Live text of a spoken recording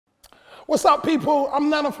What's up, people?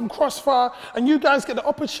 I'm Nana from Crossfire, and you guys get the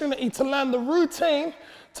opportunity to learn the routine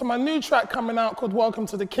to my new track coming out called Welcome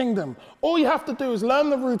to the Kingdom. All you have to do is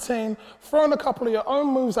learn the routine, throw in a couple of your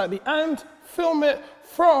own moves at the end, film it,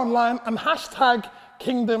 throw it online, and hashtag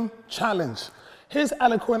Kingdom Challenge. Here's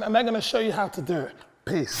Eloquent, and they're going to show you how to do it.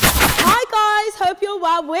 Peace. Hi guys, hope you're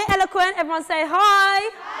well. We're Eloquent. Everyone say hi.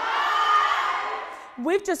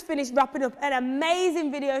 We've just finished wrapping up an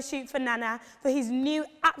amazing video shoot for Nana for his new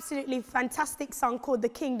absolutely fantastic song called The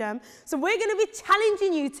Kingdom. So we're going to be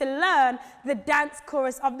challenging you to learn the dance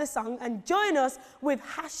chorus of the song and join us with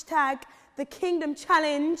hashtag The Kingdom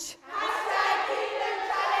Challenge. Hashtag Kingdom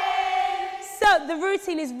Challenge. So the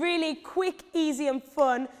routine is really quick, easy and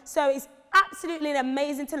fun. So it's absolutely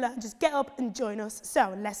amazing to learn. Just get up and join us.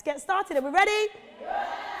 So let's get started. Are we ready? Yeah.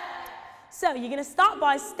 So you're going to start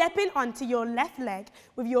by stepping onto your left leg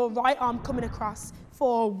with your right arm coming across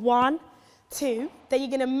for 1, 2. Then you're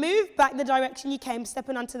going to move back the direction you came,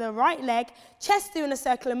 stepping onto the right leg, chest doing a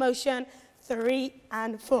circular motion, 3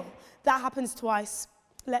 and 4. That happens twice.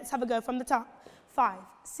 Let's have a go from the top. 5,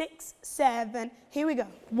 6, 7. Here we go.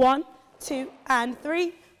 1, 2 and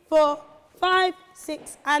 3, 4, 5,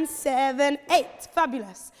 6 and 7, 8.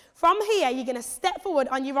 Fabulous. From here, you're going to step forward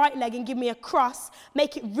on your right leg and give me a cross.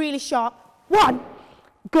 Make it really sharp. 1.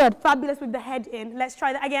 Good. Fabulous with the head in. Let's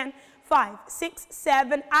try that again. 5, 6,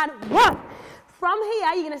 7 and 1. From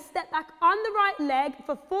here, you're going to step back on the right leg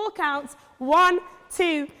for 4 counts. 1,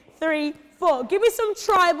 2, 3, 4. Give me some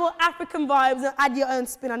tribal African vibes and add your own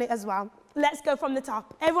spin on it as well. Let's go from the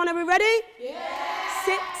top. Everyone, are we ready? Yeah.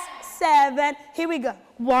 6, 7. Here we go.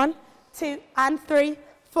 1, 2 and 3,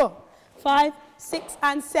 4, 5, 6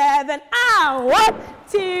 and 7. And 1,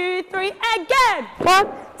 2, 3. Again. 1,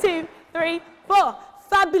 2, 3, 4.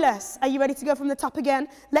 Fabulous. Are you ready to go from the top again?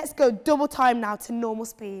 Let's go double time now to normal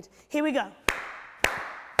speed. Here we go.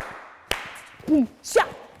 Boom, sha,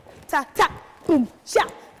 ta, ta, boom, sha,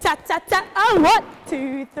 ta, ta, ta. And 1,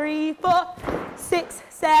 2, 3, 4, 6,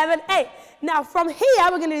 7, 8. Now from here,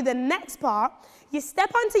 we're going to do the next part. You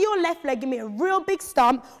step onto your left leg, give me a real big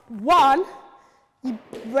stomp. 1, you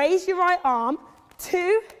raise your right arm.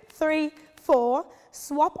 2, 3, 4,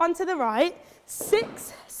 swap onto the right.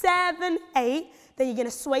 6, 7, 8. Then you're going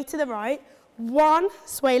to sway to the right. 1,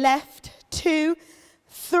 sway left. 2,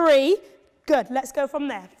 3. Good. Let's go from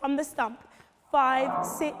there, from the stomp. 5,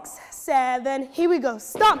 6, 7. Here we go.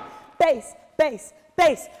 Stomp. Bass, bass,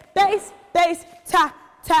 bass, bass, bass. Ta,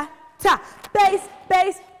 ta, ta. Bass,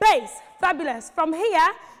 bass, bass. Fabulous. From here,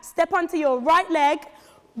 step onto your right leg.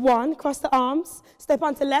 1, cross the arms. Step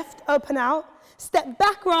onto left, open out. Step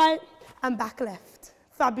back right and back left.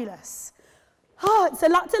 Fabulous. Oh, it's a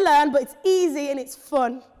lot to learn, but it's easy and it's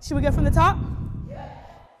fun. Should we go from the top? Yeah.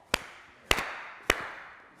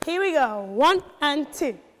 Here we go. 1 and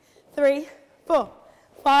 2, 3, 4,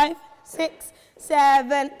 5, 6,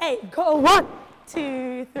 7, 8. Go 1,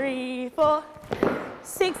 2, 3, 4,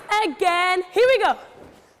 6. Again. Here we go.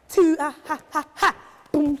 2, ha, ha, ha.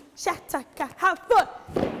 Boom, shataka, ha, foot.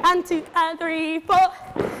 And 2 and 3, 4,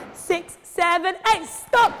 6, 7, 8.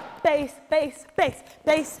 Stop. Bass, bass, bass,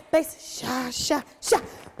 bass, bass. Sha, sha, sha.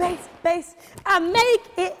 Bass, bass. And make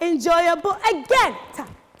it enjoyable again. Ta,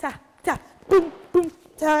 ta, ta. Boom, boom.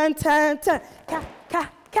 Turn, turn, turn. Ka,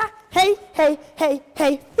 ka, ka. Hey, hey, hey,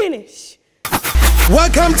 hey. Finish.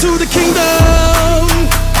 Welcome to the kingdom.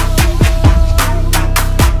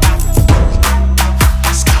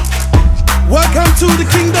 Welcome to the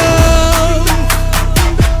kingdom.